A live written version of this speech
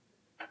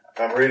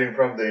I'm reading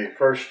from the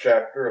first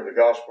chapter of the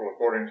Gospel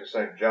according to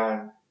St.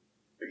 John,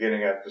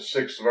 beginning at the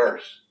 6th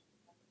verse.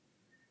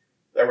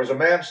 There was a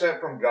man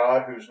sent from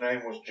God whose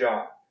name was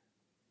John.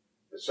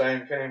 The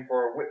same came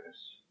for a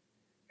witness,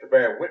 to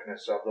bear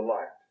witness of the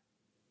light,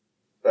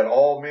 that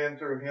all men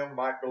through him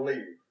might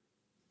believe.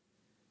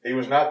 He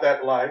was not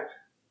that light,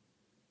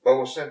 but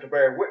was sent to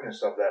bear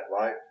witness of that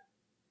light.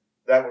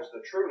 That was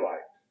the true light,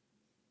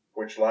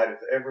 which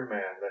lighteth every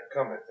man that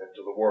cometh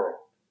into the world.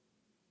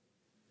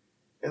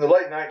 In the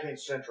late 19th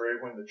century,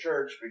 when the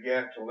church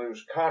began to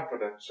lose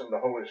confidence in the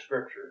Holy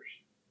Scriptures,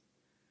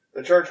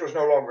 the church was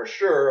no longer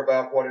sure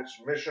about what its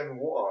mission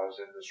was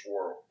in this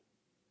world.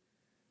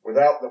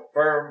 Without the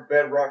firm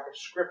bedrock of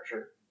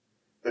Scripture,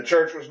 the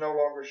church was no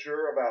longer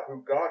sure about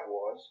who God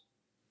was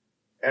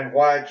and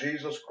why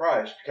Jesus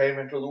Christ came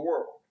into the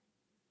world.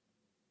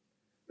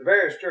 The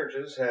various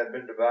churches had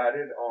been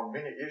divided on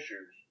many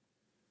issues,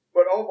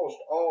 but almost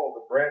all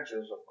the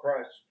branches of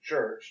Christ's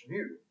church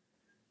knew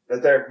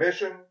that their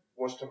mission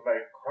was to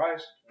make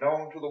Christ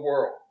known to the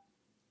world.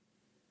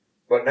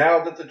 But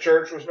now that the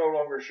church was no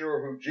longer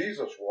sure who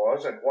Jesus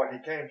was and what he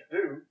came to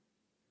do,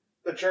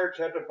 the church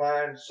had to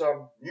find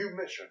some new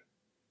mission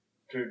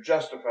to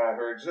justify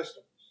her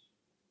existence.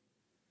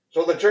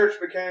 So the church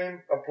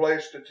became a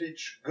place to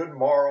teach good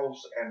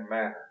morals and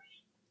manners,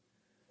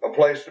 a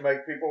place to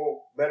make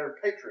people better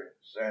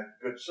patriots and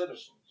good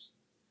citizens.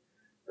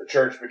 The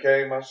church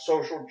became a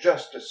social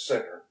justice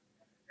center,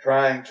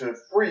 trying to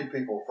free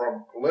people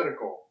from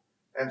political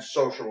and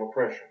social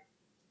oppression.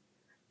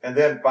 And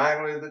then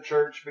finally the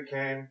church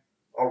became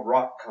a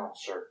rock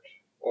concert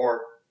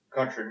or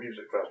country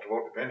music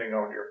festival, depending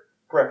on your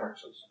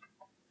preferences,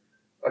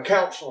 a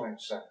counseling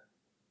center,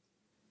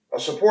 a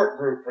support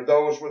group for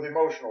those with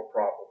emotional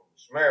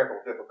problems,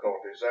 marital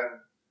difficulties, and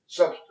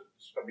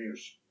substance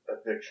abuse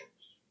addictions.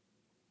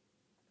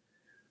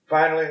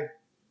 Finally,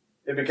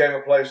 it became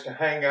a place to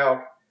hang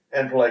out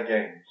and play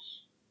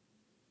games,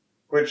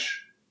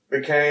 which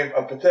became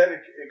a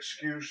pathetic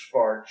excuse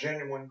for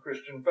genuine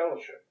Christian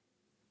fellowship.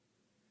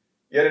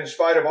 Yet in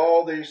spite of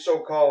all these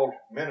so-called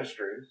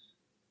ministries,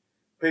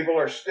 people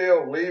are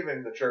still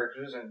leaving the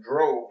churches in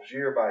droves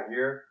year by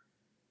year,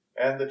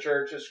 and the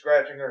church is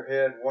scratching her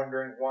head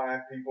wondering why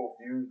people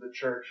view the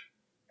church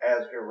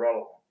as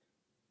irrelevant.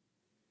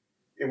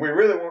 If we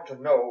really want to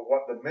know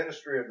what the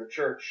ministry of the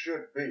church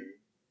should be,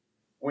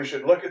 we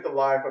should look at the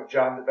life of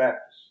John the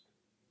Baptist.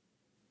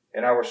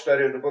 In our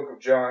study of the book of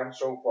John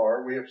so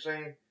far, we have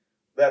seen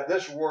that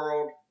this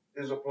world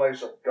is a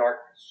place of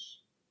darkness,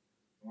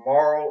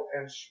 moral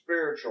and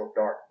spiritual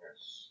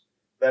darkness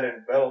that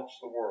envelops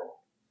the world.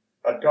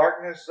 A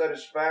darkness that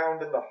is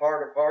found in the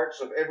heart of hearts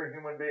of every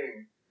human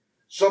being,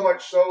 so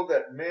much so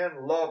that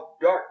men love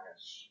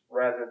darkness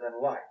rather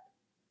than light.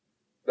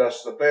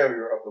 Thus the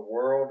failure of the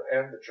world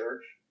and the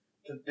church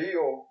to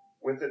deal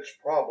with its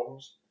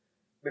problems,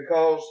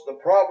 because the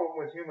problem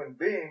with human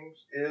beings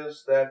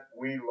is that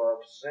we love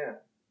sin.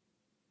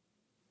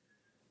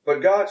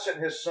 But God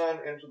sent his Son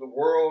into the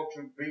world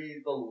to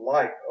be the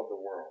light of the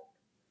world,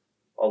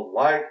 a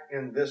light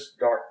in this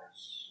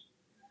darkness.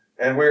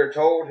 And we are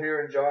told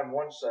here in John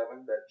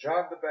 1:7 that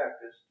John the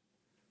Baptist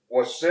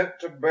was sent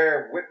to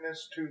bear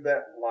witness to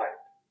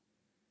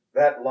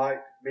that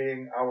light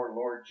being our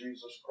Lord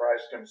Jesus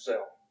Christ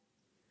himself.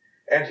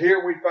 And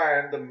here we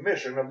find the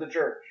mission of the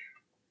church.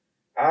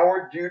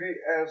 Our duty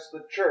as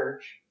the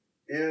church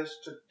is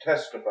to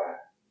testify,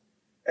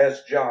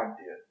 as John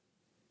did,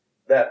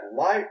 that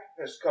light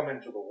has come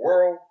into the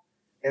world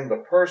in the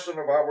person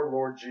of our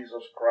Lord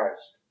Jesus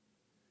Christ.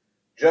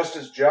 Just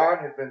as John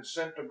had been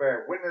sent to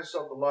bear witness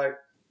of the light,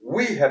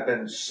 we have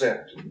been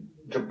sent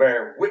to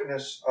bear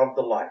witness of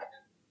the light,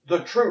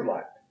 the true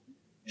light,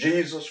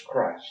 Jesus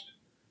Christ,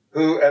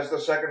 who, as the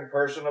second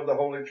person of the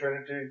Holy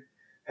Trinity,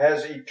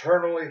 has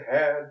eternally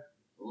had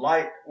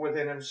light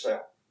within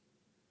himself.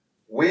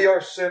 We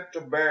are sent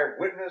to bear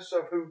witness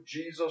of who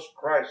Jesus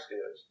Christ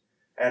is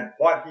and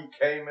what he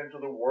came into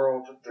the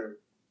world to do.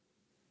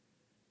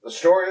 The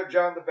story of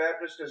John the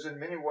Baptist is in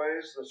many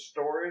ways the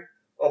story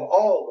of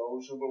all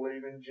those who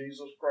believe in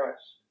Jesus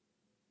Christ.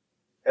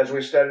 As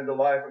we study the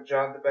life of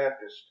John the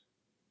Baptist,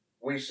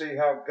 we see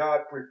how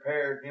God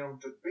prepared him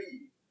to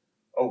be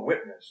a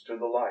witness to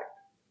the light.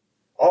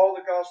 All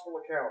the gospel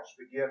accounts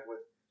begin with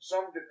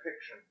some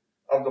depiction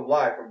of the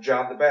life of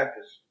John the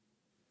Baptist.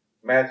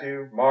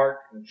 Matthew, Mark,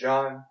 and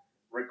John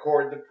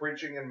record the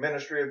preaching and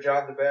ministry of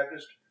John the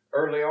Baptist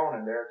early on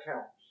in their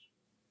accounts.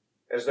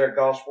 As their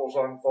gospels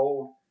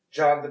unfold,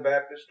 John the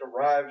Baptist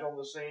arrives on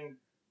the scene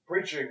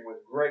preaching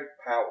with great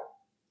power.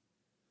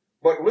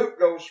 But Luke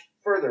goes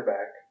further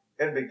back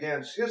and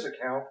begins his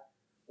account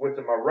with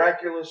the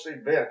miraculous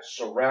events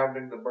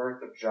surrounding the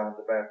birth of John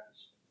the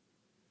Baptist.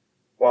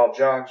 While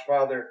John's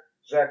father,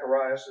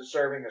 Zacharias, is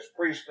serving as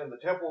priest in the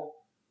temple,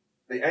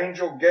 the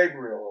angel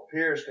Gabriel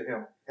appears to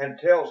him and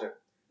tells him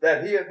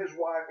that he and his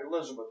wife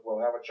Elizabeth will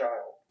have a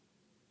child.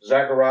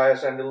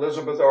 Zacharias and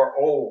Elizabeth are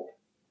old,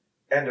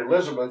 and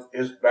Elizabeth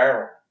is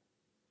barren.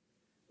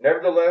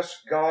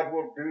 Nevertheless, God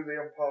will do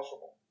the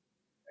impossible,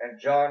 and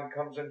John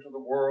comes into the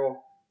world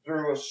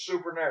through through a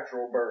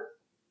supernatural birth.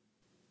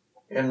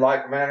 In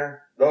like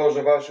manner, those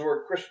of us who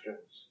are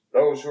Christians,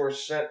 those who are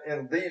sent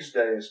in these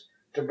days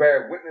to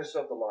bear witness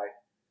of the light,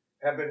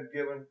 have been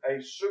given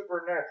a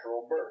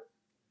supernatural birth.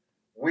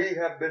 We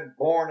have been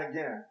born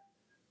again,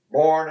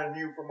 born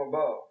anew from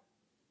above.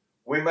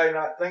 We may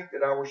not think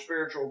that our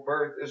spiritual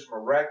birth is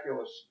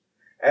miraculous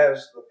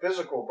as the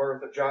physical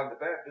birth of John the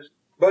Baptist,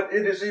 but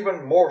it is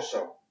even more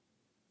so.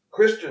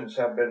 Christians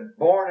have been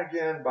born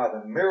again by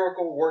the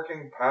miracle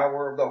working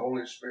power of the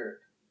Holy Spirit.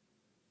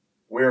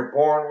 We are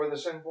born with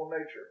a sinful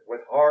nature,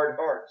 with hard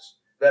hearts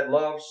that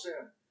love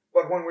sin.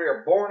 But when we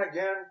are born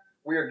again,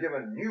 we are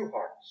given new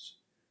hearts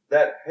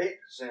that hate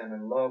sin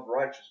and love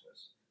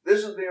righteousness.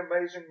 This is the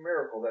amazing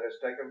miracle that has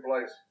taken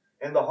place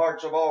in the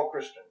hearts of all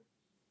Christians.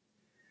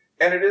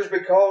 And it is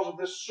because of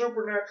this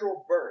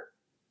supernatural birth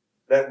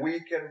that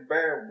we can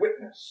bear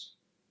witness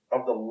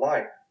of the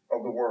light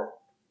of the world.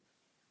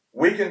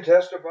 We can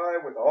testify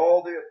with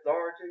all the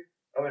authority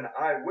of an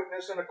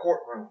eyewitness in a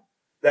courtroom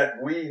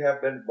that we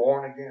have been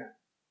born again.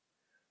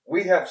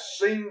 We have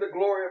seen the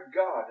glory of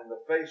God in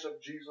the face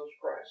of Jesus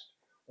Christ.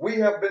 We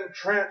have been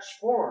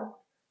transformed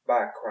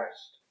by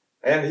Christ,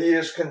 and He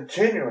is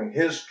continuing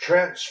His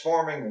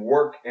transforming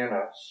work in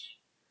us.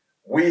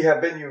 We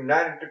have been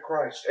united to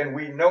Christ, and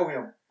we know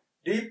Him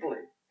deeply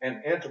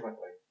and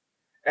intimately,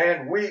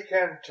 and we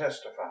can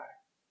testify,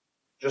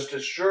 just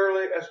as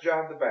surely as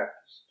John the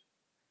Baptist,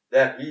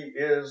 that He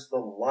is the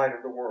light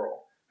of the world,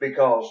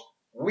 because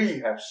we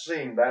have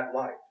seen that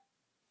light.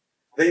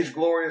 These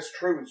glorious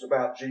truths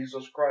about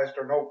Jesus Christ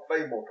are no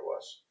fable to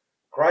us.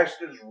 Christ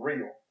is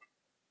real.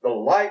 The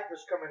light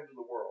has come into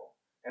the world,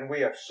 and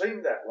we have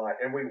seen that light,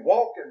 and we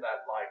walk in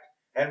that light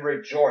and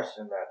rejoice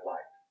in that light.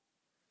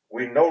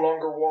 We no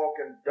longer walk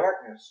in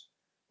darkness,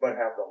 but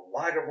have the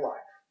light of life,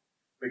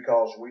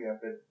 because we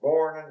have been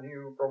born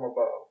anew from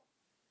above.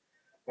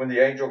 When the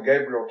angel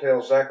Gabriel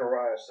tells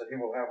Zacharias that he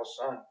will have a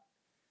son,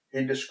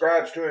 he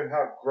describes to him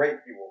how great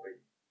he will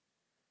be.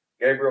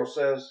 Gabriel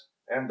says,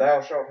 "And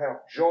thou shalt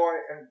have joy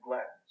and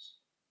gladness.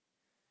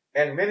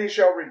 And many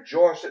shall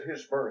rejoice at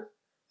his birth,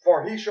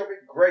 for he shall be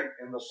great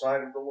in the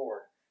sight of the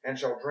Lord, and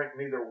shall drink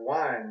neither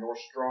wine nor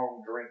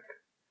strong drink.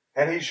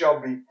 And he shall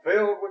be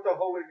filled with the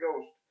Holy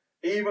Ghost,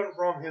 even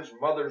from his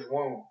mother's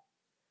womb.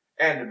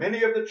 And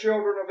many of the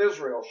children of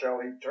Israel shall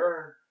he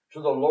turn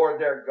to the Lord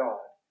their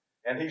God,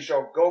 and he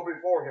shall go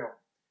before him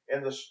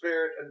in the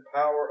spirit and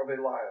power of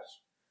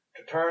Elias,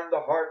 to turn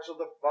the hearts of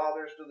the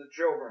fathers to the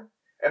children,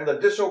 and the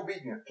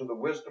disobedient to the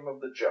wisdom of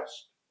the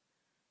just,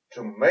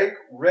 to make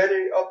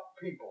ready a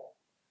people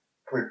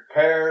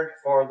prepared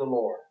for the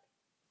Lord."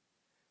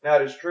 Now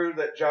it is true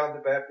that John the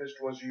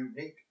Baptist was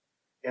unique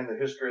in the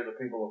history of the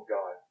people of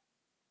God.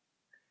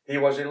 He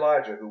was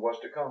Elijah who was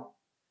to come.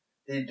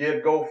 He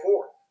did go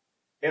forth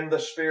in the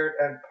spirit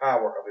and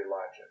power of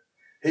Elijah.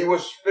 He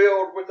was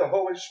filled with the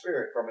Holy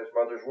Spirit from his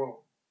mother's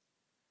womb.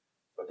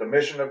 But the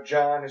mission of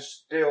John is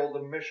still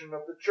the mission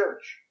of the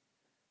church,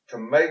 to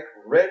make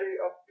ready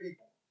a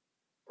people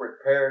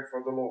prepared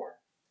for the Lord.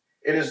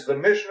 It is the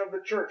mission of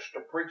the church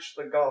to preach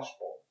the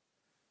gospel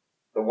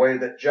the way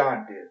that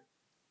John did.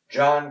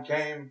 John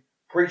came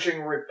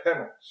preaching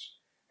repentance,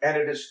 and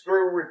it is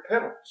through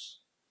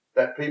repentance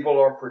that people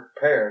are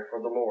prepared for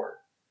the Lord.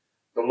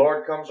 The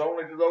Lord comes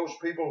only to those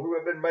people who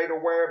have been made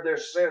aware of their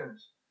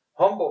sins,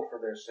 humbled for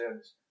their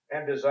sins,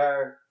 and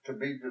desire to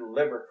be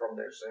delivered from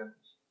their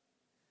sins.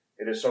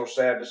 It is so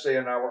sad to see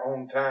in our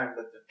own time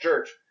that the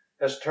church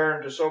has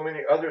turned to so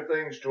many other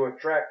things to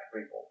attract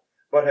people,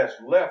 but has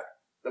left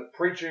the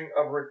preaching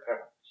of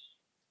repentance.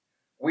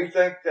 We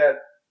think that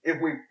if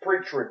we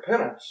preach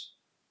repentance,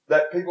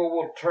 that people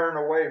will turn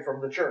away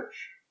from the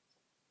church.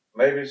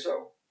 Maybe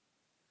so.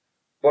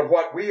 But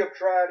what we have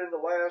tried in the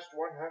last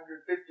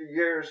 150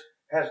 years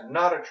has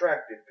not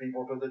attracted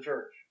people to the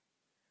church.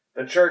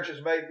 The church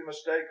has made the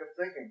mistake of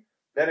thinking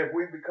that if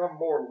we become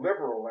more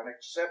liberal and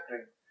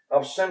accepting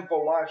of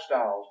sinful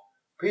lifestyles,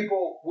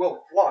 people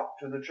will flock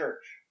to the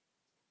church.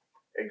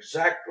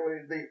 Exactly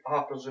the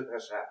opposite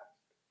has happened.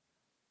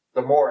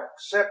 The more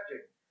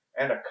accepting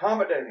and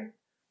accommodating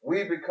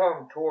we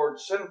become toward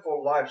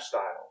sinful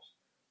lifestyles,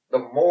 the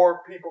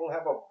more people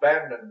have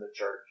abandoned the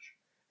church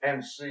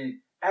and see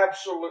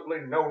absolutely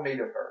no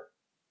need of her.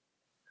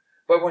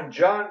 But when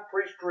John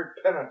preached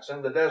repentance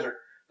in the desert,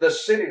 the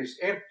cities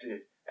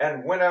emptied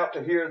and went out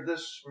to hear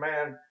this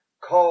man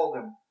call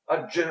them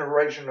a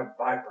generation of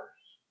vipers.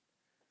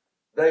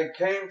 They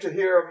came to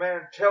hear a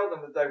man tell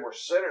them that they were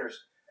sinners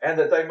and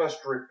that they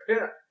must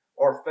repent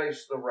or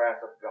face the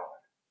wrath of God.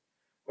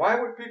 Why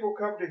would people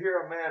come to hear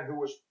a man who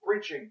was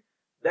preaching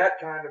that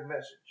kind of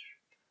message?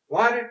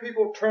 Why did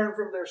people turn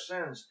from their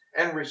sins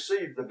and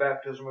receive the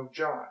baptism of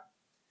John?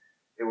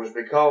 It was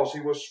because he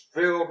was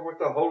filled with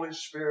the Holy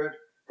Spirit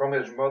from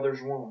his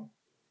mother's womb.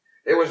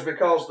 It was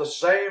because the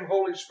same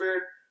Holy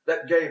Spirit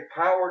that gave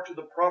power to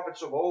the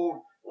prophets of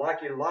old,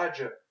 like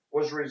Elijah,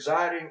 was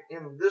residing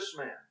in this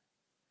man.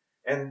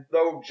 And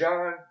though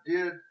John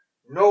did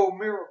no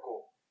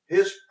miracle,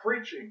 his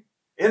preaching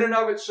in and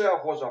of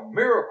itself was a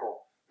miracle,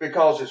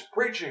 because his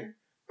preaching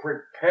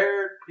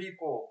prepared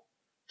people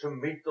to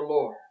meet the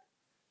Lord.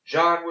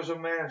 John was a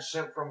man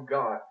sent from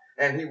God,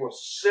 and he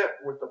was sent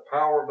with the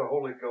power of the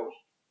Holy Ghost.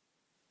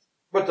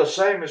 But the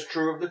same is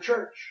true of the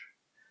church.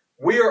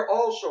 We are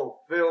also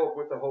filled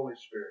with the Holy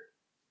Spirit.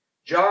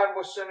 John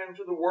was sent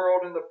into the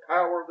world in the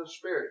power of the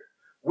Spirit.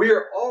 We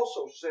are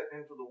also sent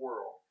into the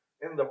world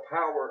in the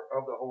power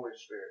of the Holy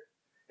Spirit.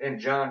 In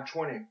John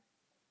 20,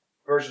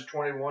 verses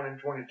 21 and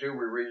 22,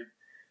 we read,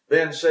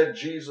 Then said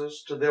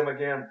Jesus to them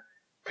again,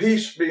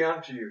 Peace be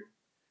unto you.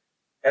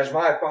 As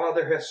my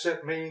Father hath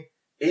sent me,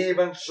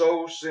 even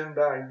so send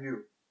I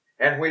you.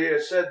 And when he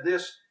had said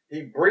this,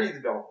 he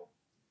breathed on them,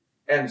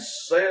 and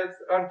saith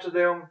unto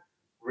them,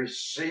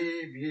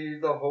 Receive ye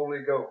the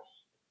Holy Ghost.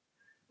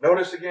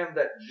 Notice again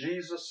that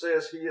Jesus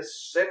says he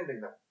is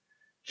sending them,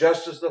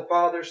 just as the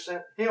Father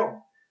sent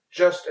him,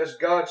 just as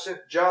God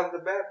sent John the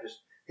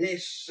Baptist. He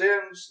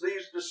sends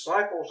these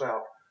disciples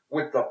out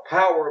with the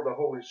power of the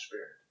Holy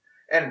Spirit.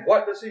 And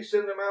what does he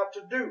send them out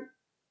to do?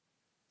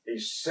 He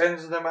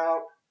sends them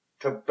out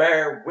to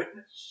bear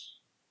witness.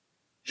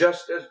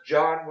 Just as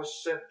John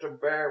was sent to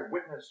bear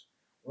witness,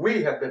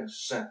 we have been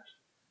sent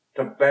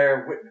to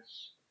bear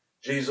witness.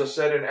 Jesus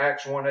said in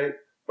Acts 1:8,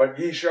 But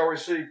ye shall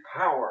receive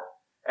power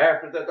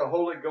after that the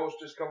Holy Ghost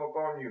is come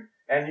upon you,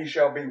 and ye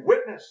shall be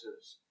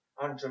witnesses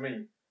unto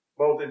me,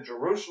 both in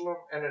Jerusalem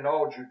and in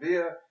all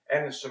Judea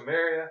and in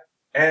Samaria,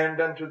 and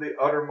unto the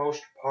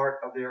uttermost part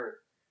of the earth.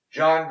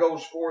 John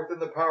goes forth in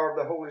the power of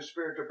the Holy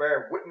Spirit to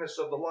bear witness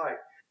of the light.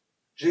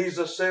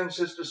 Jesus sends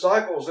his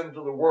disciples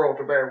into the world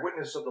to bear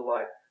witness of the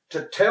light,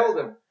 to tell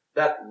them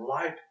that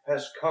light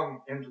has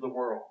come into the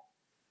world.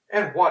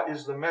 And what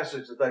is the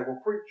message that they will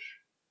preach?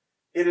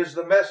 It is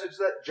the message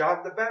that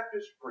John the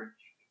Baptist preached.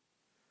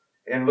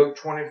 In Luke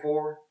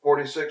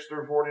 24:46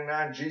 through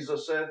 49,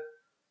 Jesus said,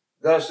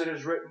 Thus it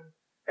is written,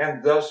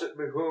 and thus it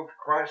behooved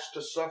Christ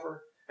to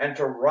suffer and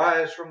to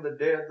rise from the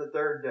dead the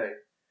third day,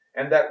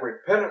 and that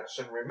repentance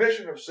and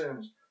remission of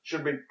sins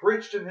should be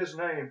preached in his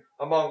name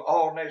among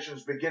all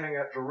nations, beginning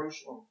at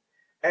Jerusalem.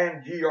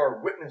 And ye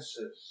are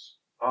witnesses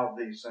of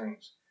these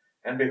things.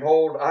 And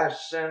behold, I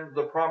send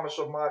the promise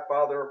of my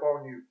Father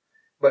upon you.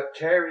 But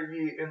tarry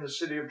ye in the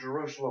city of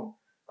Jerusalem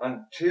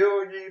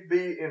until ye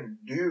be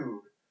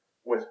endued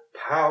with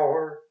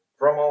power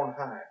from on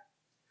high.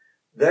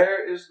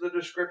 There is the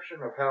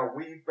description of how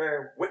we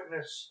bear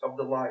witness of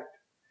the light.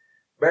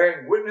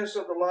 Bearing witness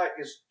of the light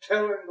is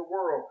telling the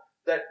world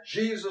that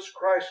Jesus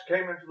Christ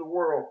came into the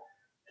world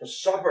to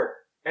suffer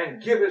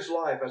and give his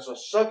life as a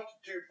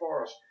substitute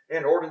for us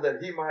in order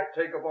that he might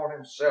take upon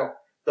himself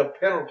the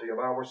penalty of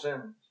our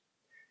sins.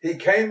 He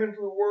came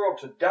into the world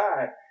to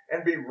die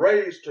and be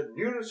raised to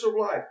newness of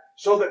life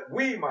so that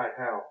we might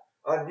have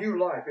a new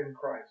life in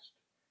Christ.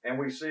 And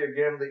we see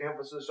again the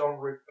emphasis on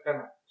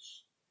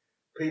repentance.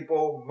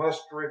 People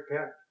must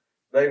repent.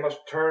 They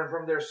must turn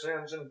from their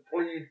sins and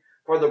plead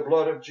for the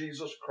blood of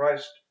Jesus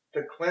Christ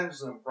to cleanse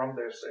them from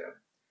their sin.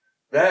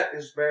 That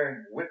is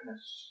bearing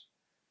witness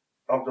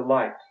of the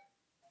light.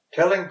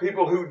 Telling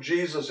people who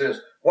Jesus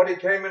is, what he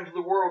came into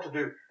the world to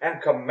do,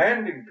 and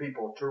commanding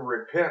people to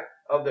repent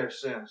of their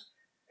sins.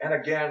 And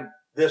again,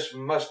 this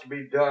must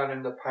be done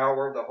in the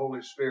power of the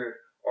Holy Spirit,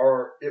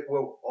 or it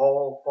will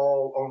all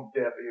fall on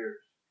deaf ears.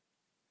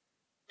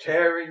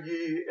 Tarry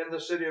ye in the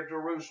city of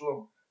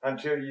Jerusalem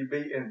until ye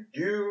be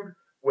endued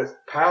with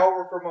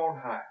power from on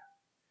high.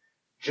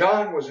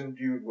 John was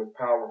endued with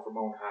power from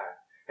on high,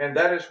 and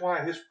that is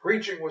why his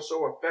preaching was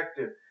so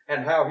effective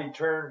and how he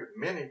turned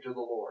many to the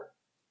Lord.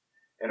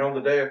 And on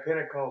the day of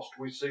Pentecost,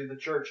 we see the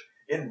church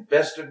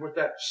invested with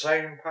that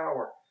same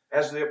power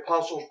as the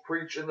apostles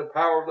preach in the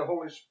power of the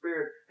Holy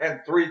Spirit,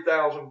 and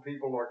 3,000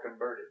 people are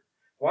converted.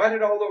 Why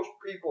did all those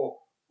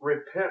people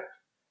repent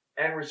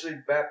and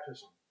receive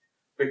baptism?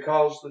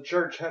 Because the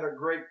church had a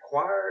great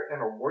choir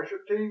and a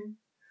worship team?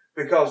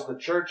 Because the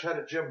church had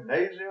a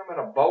gymnasium and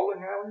a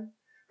bowling alley?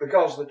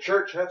 Because the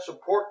church had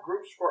support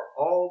groups for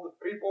all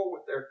the people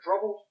with their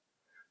troubles?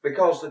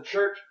 Because the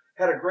church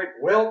had a great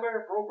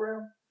welfare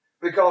program?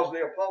 Because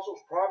the apostles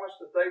promised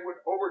that they would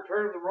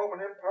overturn the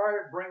Roman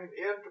Empire and bring an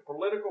end to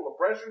political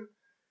oppression?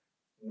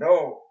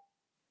 No.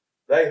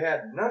 They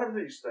had none of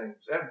these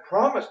things and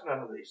promised none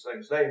of these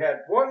things. They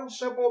had one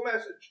simple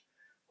message.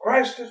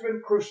 Christ has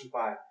been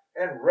crucified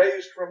and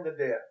raised from the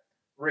dead.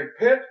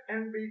 Repent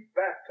and be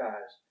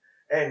baptized,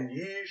 and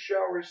ye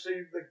shall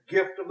receive the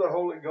gift of the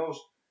Holy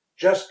Ghost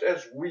just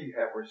as we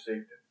have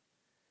received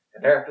it.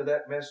 And after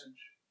that message,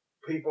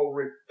 people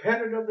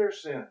repented of their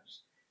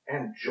sins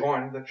and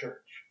joined the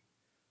church.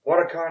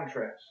 What a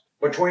contrast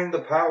between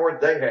the power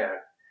they had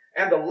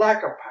and the lack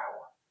of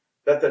power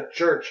that the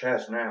church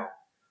has now.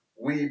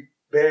 We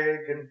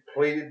beg and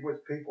plead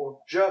with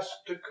people just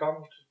to come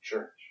to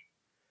church.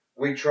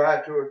 We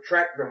try to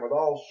attract them with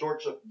all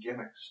sorts of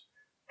gimmicks.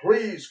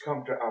 Please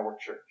come to our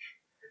church.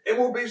 It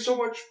will be so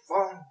much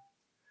fun.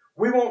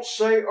 We won't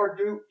say or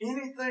do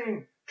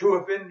anything to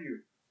offend you.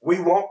 We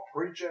won't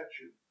preach at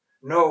you.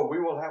 No, we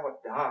will have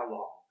a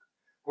dialogue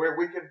where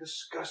we can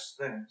discuss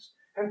things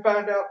and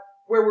find out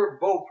where we're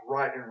both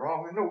right and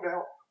wrong. And no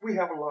doubt we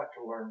have a lot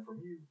to learn from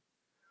you.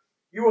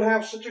 You will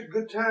have such a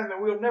good time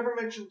that we'll never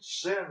mention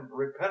sin,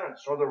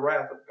 repentance, or the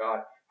wrath of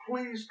God.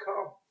 Please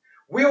come.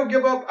 We'll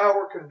give up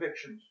our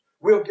convictions.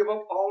 We'll give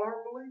up all our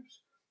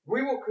beliefs.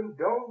 We will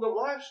condone the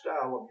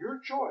lifestyle of your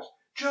choice.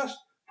 Just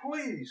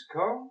please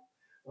come.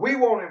 We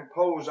won't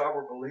impose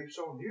our beliefs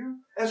on you.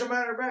 As a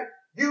matter of fact,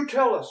 you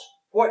tell us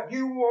what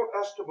you want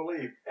us to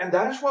believe, and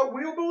that is what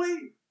we'll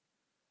believe.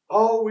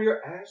 All we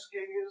are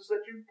asking is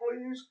that you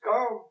please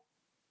come,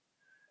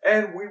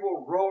 and we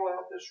will roll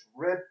out this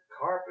red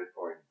carpet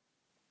for you.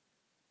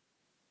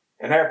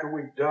 And after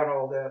we've done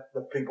all that,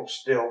 the people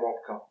still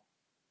won't come.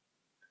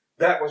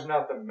 That was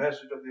not the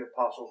message of the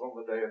apostles on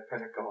the day of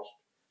Pentecost.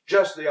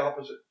 Just the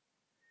opposite.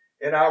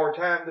 In our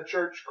time, the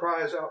church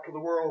cries out to the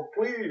world,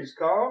 please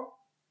come.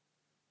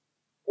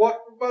 What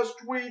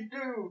must we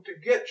do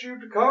to get you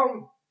to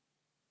come?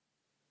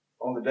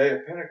 On the day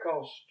of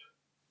Pentecost,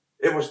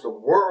 it was the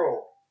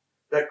world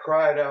that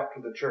cried out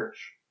to the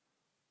church,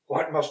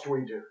 what must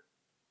we do?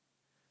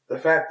 The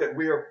fact that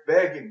we are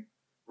begging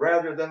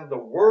rather than the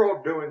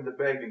world doing the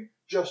begging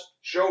just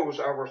shows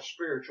our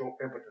spiritual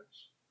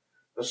impotence.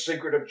 The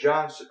secret of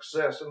John's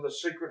success and the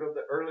secret of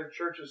the early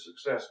church's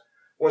success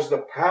was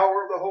the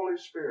power of the Holy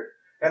Spirit.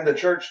 And the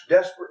church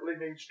desperately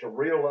needs to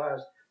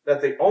realize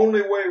that the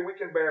only way we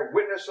can bear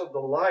witness of the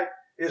light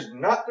is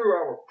not through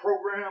our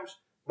programs,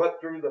 but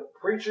through the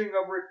preaching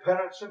of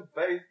repentance and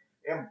faith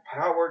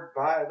empowered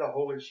by the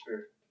Holy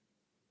Spirit.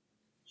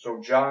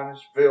 So John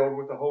is filled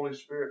with the Holy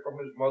Spirit from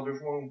his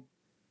mother's womb.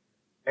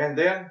 And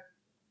then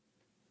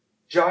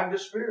John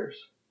disappears.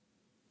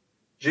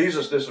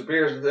 Jesus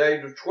disappears at the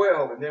age of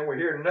 12, and then we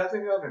hear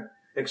nothing of him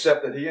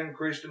except that he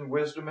increased in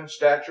wisdom and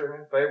stature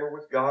and favor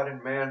with God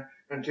and man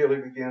until he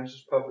begins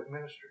his public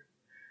ministry.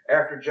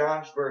 After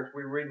John's birth,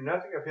 we read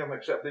nothing of him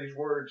except these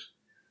words,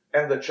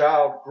 and the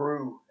child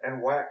grew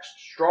and waxed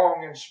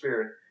strong in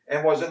spirit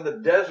and was in the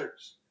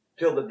deserts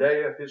till the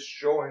day of his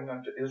showing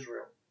unto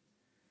Israel.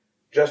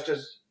 Just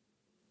as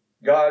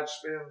God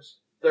spends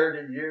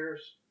 30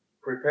 years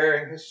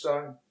preparing his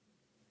son,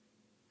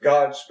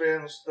 God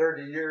spends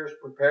 30 years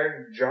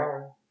preparing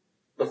John,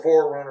 the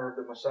forerunner of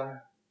the Messiah.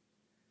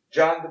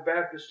 John the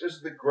Baptist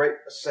is the great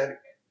ascetic,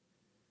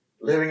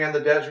 living in the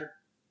desert,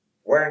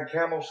 wearing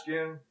camel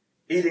skin,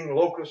 eating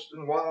locusts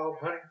and wild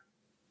honey.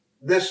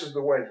 This is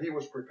the way he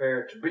was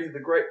prepared to be the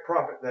great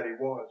prophet that he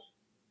was.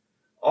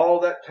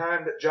 All that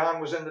time that John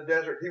was in the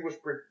desert, he was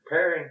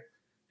preparing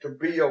to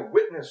be a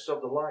witness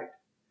of the light.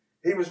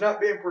 He was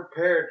not being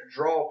prepared to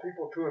draw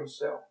people to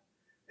himself.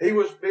 He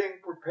was being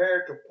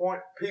prepared to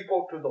point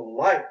people to the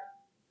light.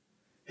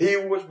 He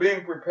was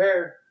being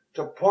prepared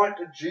to point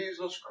to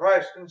Jesus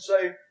Christ and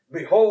say,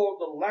 behold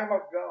the Lamb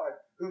of God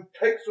who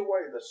takes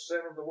away the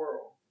sin of the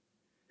world.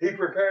 He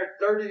prepared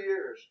 30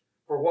 years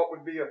for what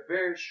would be a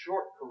very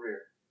short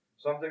career,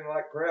 something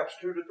like perhaps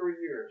 2 to 3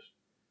 years.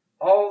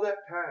 All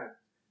that time,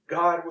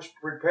 God was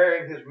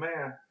preparing his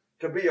man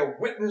to be a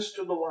witness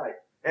to the light.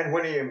 And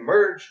when he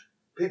emerged,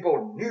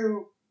 people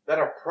knew that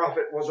a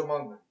prophet was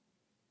among them.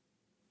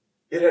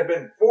 It had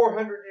been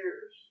 400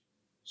 years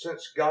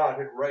since God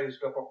had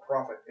raised up a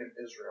prophet in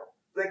Israel.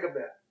 Think of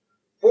that.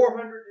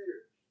 400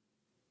 years.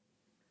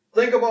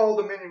 Think of all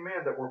the many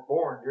men that were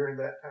born during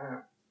that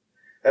time.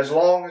 As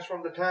long as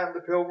from the time the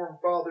Pilgrim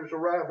Fathers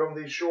arrived on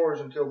these shores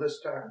until this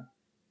time.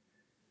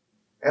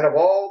 And of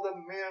all the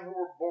men who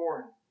were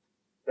born,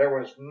 there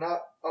was not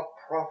a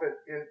prophet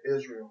in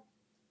Israel.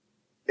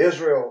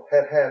 Israel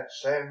had had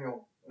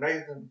Samuel,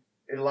 Nathan,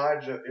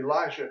 Elijah,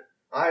 Elisha,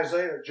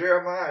 Isaiah,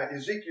 Jeremiah,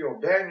 Ezekiel,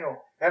 Daniel,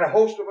 and a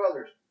host of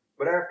others.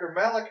 But after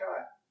Malachi,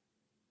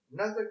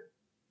 nothing.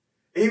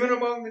 Even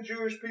among the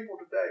Jewish people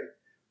today,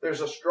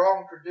 there's a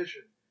strong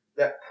tradition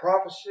that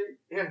prophecy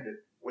ended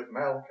with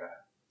Malachi.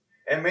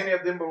 And many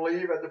of them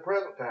believe at the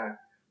present time,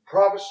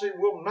 prophecy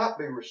will not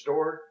be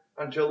restored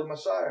until the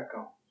Messiah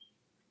comes.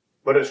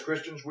 But as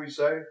Christians, we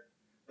say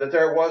that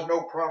there was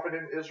no prophet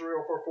in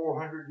Israel for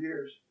 400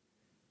 years.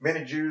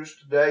 Many Jews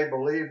today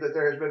believe that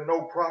there has been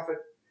no prophet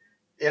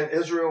in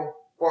Israel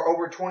for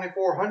over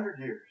 2,400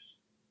 years.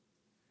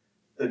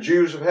 The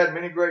Jews have had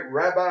many great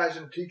rabbis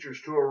and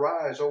teachers to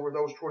arise over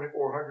those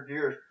 2,400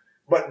 years,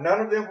 but none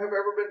of them have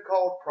ever been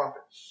called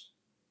prophets.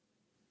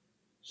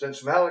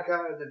 Since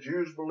Malachi, the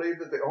Jews believe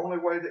that the only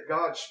way that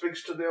God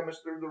speaks to them is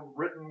through the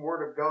written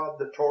word of God,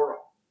 the Torah.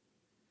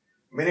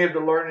 Many of the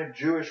learned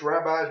Jewish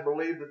rabbis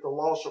believed that the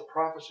loss of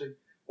prophecy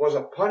was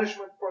a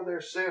punishment for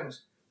their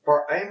sins,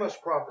 for Amos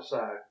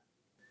prophesied,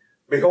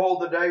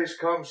 behold, the days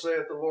come,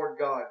 saith the Lord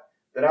God,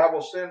 that I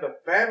will send a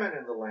famine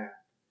in the land,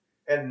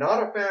 and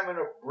not a famine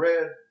of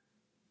bread,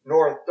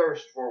 nor a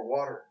thirst for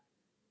water,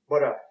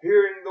 but of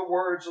hearing the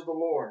words of the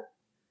Lord.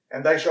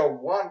 And they shall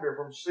wander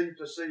from sea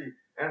to sea,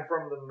 and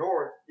from the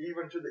north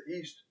even to the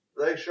east.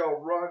 They shall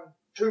run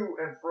to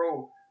and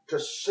fro to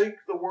seek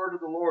the word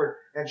of the Lord,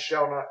 and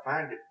shall not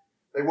find it.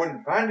 They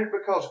wouldn't find it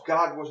because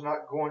God was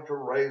not going to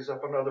raise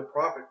up another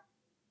prophet.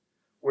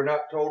 We're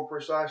not told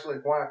precisely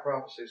why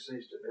prophecy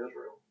ceased in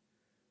Israel.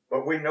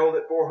 But we know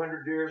that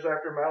 400 years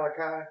after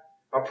Malachi,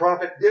 a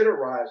prophet did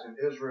arise in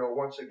Israel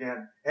once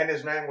again, and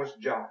his name was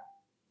John.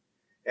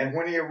 And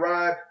when he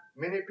arrived,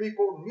 many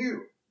people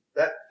knew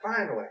that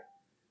finally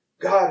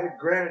God had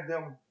granted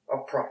them a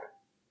prophet.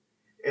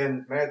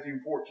 In Matthew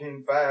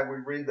 14:5, we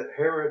read that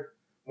Herod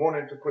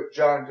wanted to put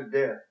John to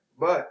death,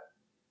 but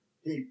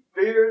he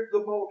feared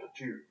the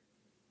multitude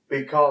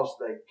because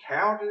they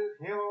counted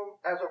him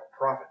as a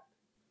prophet.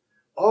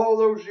 All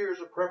those years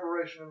of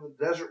preparation in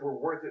the desert were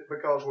worth it,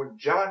 because when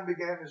John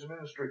began his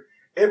ministry,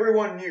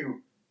 everyone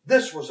knew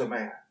this was a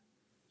man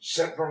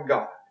sent from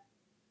God.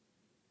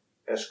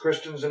 As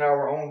Christians in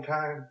our own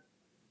time,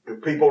 do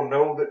people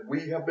know that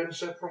we have been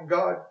sent from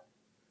God?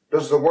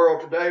 Does the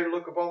world today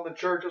look upon the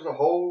church as a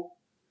whole,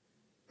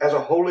 as a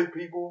holy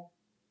people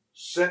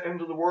sent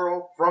into the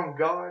world from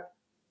God?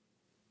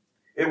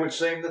 It would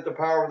seem that the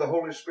power of the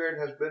Holy Spirit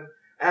has been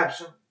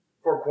absent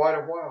for quite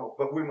a while,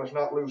 but we must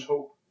not lose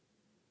hope.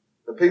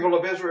 The people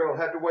of Israel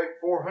had to wait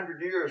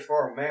 400 years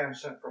for a man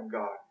sent from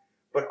God.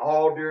 But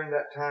all during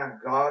that time,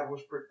 God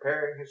was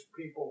preparing his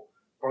people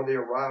for the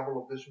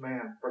arrival of this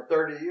man. For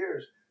 30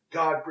 years,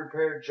 God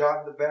prepared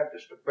John the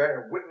Baptist to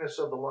bear witness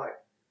of the light.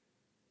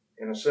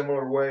 In a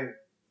similar way,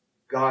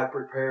 God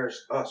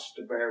prepares us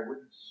to bear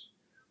witness.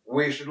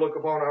 We should look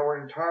upon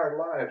our entire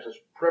lives as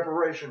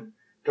preparation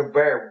to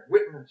bear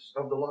witness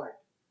of the light.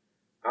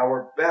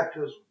 Our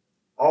baptism,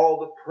 all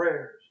the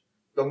prayers,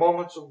 the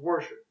moments of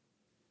worship,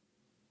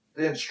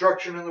 the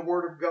instruction in the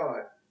Word of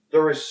God,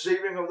 the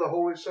receiving of the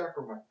Holy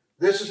Sacrament.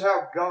 This is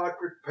how God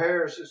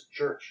prepares his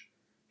church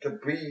to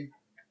be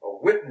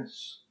a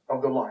witness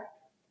of the light.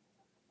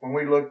 When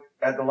we look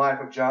at the life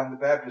of John the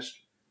Baptist,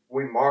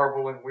 we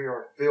marvel and we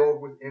are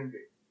filled with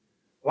envy.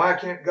 Why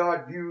can't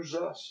God use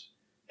us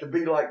to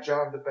be like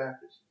John the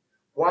Baptist?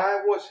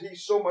 Why was he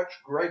so much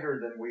greater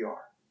than we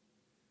are?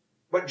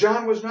 But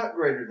John was not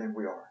greater than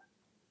we are.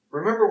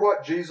 Remember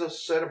what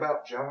Jesus said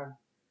about John?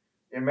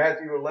 In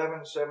Matthew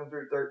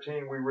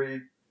 11:7-13, we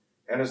read,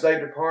 "And as they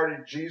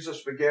departed,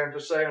 Jesus began to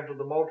say unto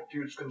the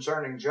multitudes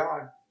concerning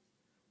John,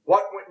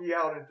 What went ye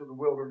out into the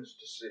wilderness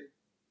to see?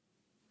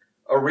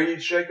 A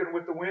reed shaken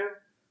with the wind?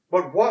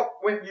 But what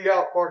went ye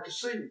out for to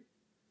see?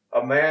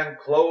 A man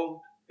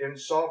clothed in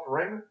soft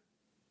raiment?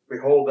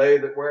 Behold, they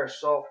that wear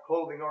soft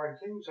clothing are in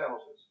kings'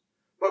 houses.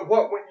 But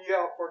what went ye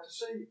out for to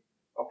see?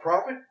 A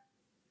prophet?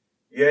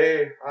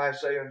 Yea, I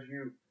say unto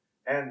you,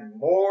 and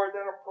more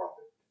than a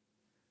prophet.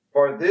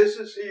 For this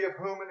is he of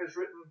whom it is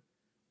written,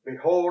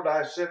 Behold,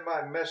 I send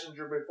my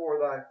messenger before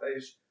thy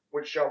face,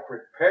 which shall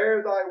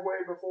prepare thy way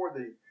before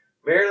thee.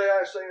 Verily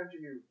I say unto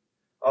you,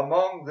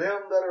 among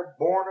them that are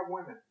born of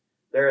women,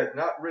 there hath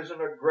not risen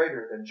a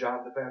greater than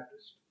John the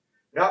Baptist.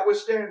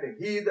 Notwithstanding,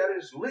 he that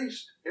is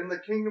least in the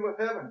kingdom of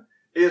heaven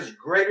is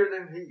greater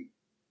than he.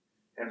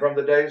 And from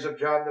the days of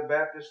John the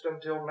Baptist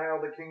until now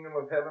the kingdom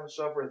of heaven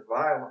suffereth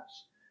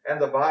violence,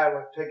 and the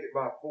violent take it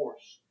by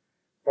force.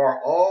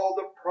 For all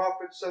the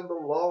prophets and the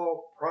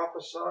law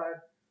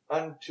prophesied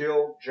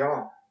until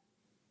John."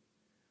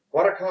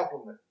 What a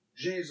compliment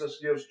Jesus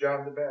gives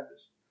John the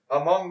Baptist.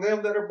 Among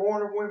them that are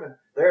born of women,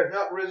 there hath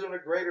not risen a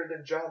greater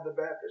than John the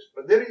Baptist.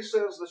 But then he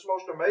says this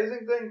most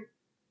amazing thing.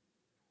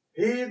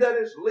 He that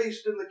is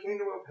least in the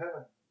kingdom of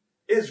heaven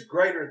is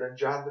greater than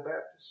John the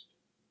Baptist.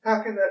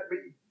 How can that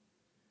be?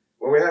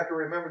 Well, we have to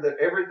remember that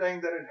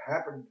everything that had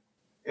happened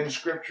in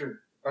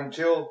Scripture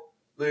until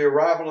the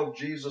arrival of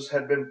Jesus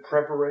had been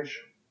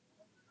preparation.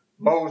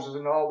 Moses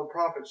and all the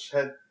prophets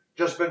had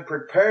just been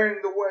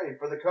preparing the way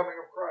for the coming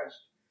of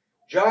Christ.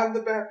 John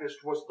the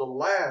Baptist was the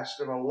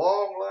last in a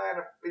long line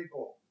of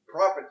people,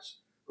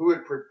 prophets, who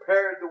had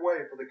prepared the way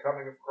for the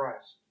coming of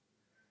Christ.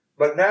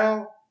 But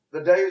now the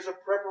days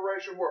of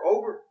preparation were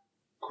over.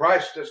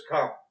 Christ has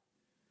come.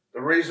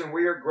 The reason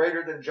we are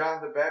greater than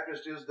John the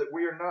Baptist is that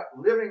we are not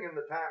living in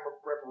the time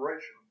of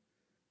preparation.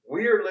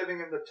 We are living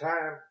in the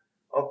time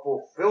of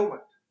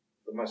fulfillment.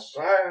 The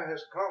Messiah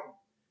has come.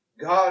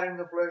 God in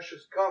the flesh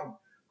has come.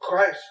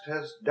 Christ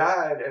has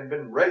died and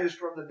been raised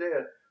from the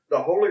dead.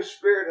 The Holy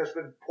Spirit has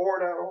been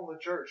poured out on the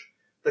church.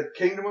 The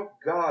kingdom of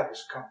God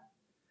has come.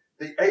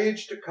 The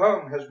age to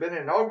come has been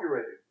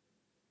inaugurated.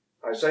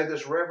 I say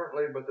this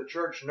reverently, but the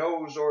church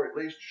knows, or at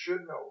least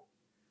should know,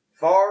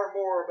 far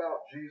more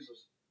about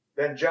Jesus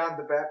than John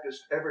the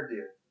Baptist ever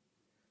did.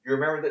 You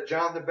remember that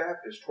John the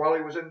Baptist, while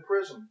he was in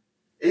prison,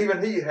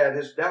 even he had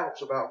his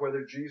doubts about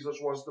whether Jesus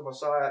was the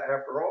Messiah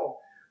after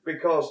all,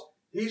 because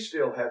he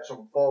still had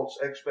some false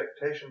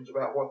expectations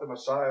about what the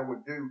Messiah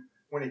would do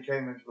when he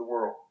came into the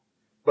world.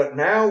 But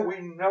now we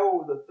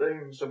know the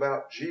things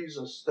about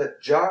Jesus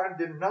that John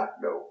did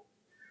not know.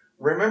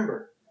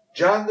 Remember,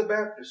 John the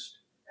Baptist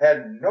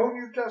had no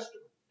New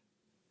Testament.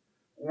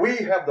 We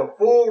have the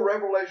full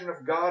revelation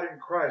of God in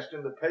Christ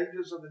in the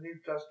pages of the New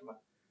Testament.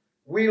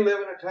 We live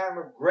in a time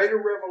of greater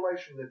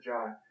revelation than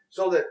John,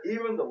 so that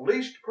even the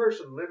least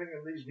person living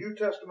in these New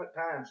Testament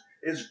times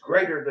is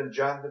greater than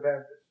John the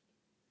Baptist.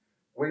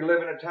 We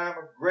live in a time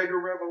of greater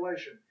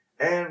revelation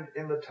and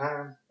in the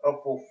time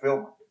of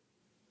fulfillment.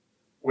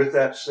 With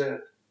that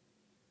said,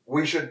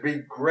 we should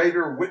be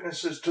greater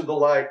witnesses to the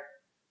light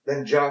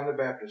than John the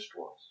Baptist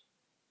was.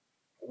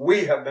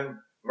 We have been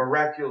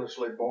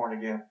miraculously born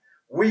again.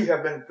 We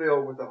have been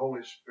filled with the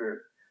Holy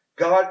Spirit.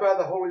 God, by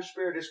the Holy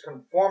Spirit, is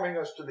conforming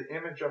us to the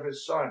image of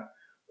His Son.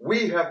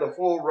 We have the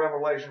full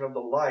revelation of the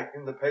light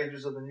in the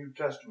pages of the New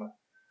Testament.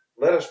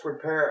 Let us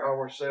prepare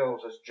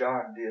ourselves as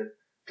John did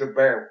to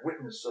bear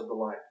witness of the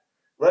light.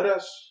 Let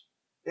us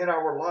in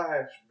our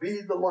lives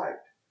be the light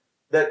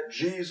that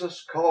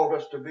Jesus called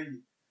us to be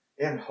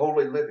in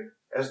holy living.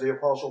 As the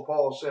Apostle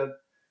Paul said,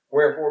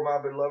 "Wherefore,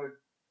 my beloved,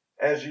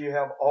 as ye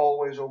have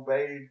always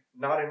obeyed,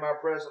 not in my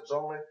presence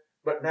only,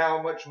 but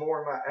now much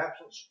more in my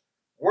absence,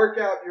 work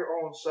out your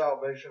own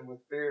salvation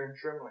with fear and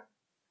trembling.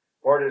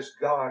 For it is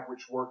God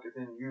which worketh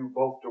in you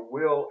both to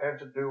will and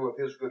to do of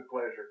His good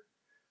pleasure.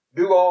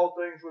 Do all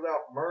things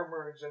without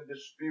murmurings and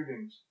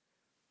disputings,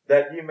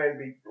 that ye may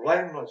be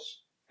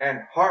blameless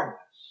and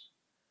harmless,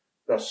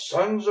 the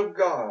sons of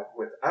God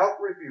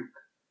without rebuke,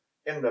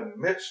 in the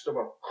midst of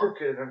a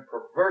crooked and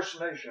perverse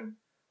nation,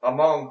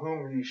 among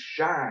whom ye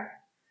shine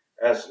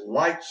as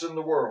lights in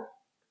the world,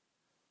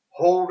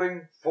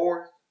 holding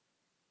forth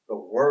the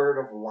word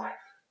of life."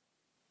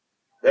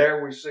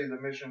 There we see the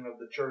mission of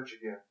the church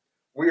again.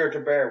 We are to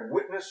bear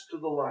witness to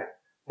the light,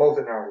 both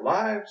in our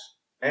lives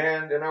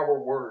and in our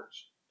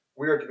words.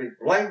 We are to be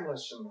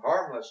blameless and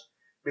harmless,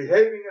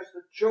 behaving as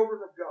the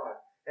children of God.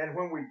 And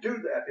when we do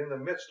that in the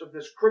midst of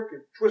this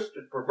crooked,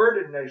 twisted,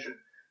 perverted nation,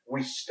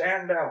 we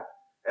stand out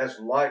as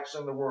lights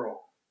in the world.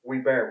 We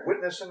bear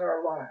witness in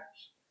our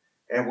lives,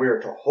 and we are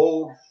to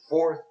hold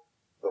forth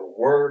the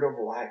word of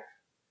life.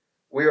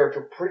 We are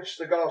to preach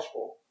the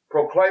gospel,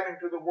 proclaiming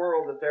to the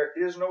world that there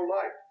is no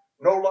light,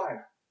 no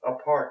life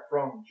apart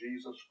from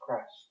Jesus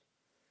Christ.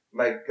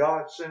 May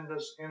God send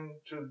us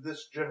into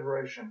this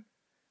generation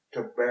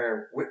to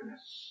bear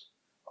witness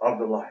of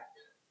the light.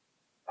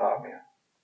 Amen.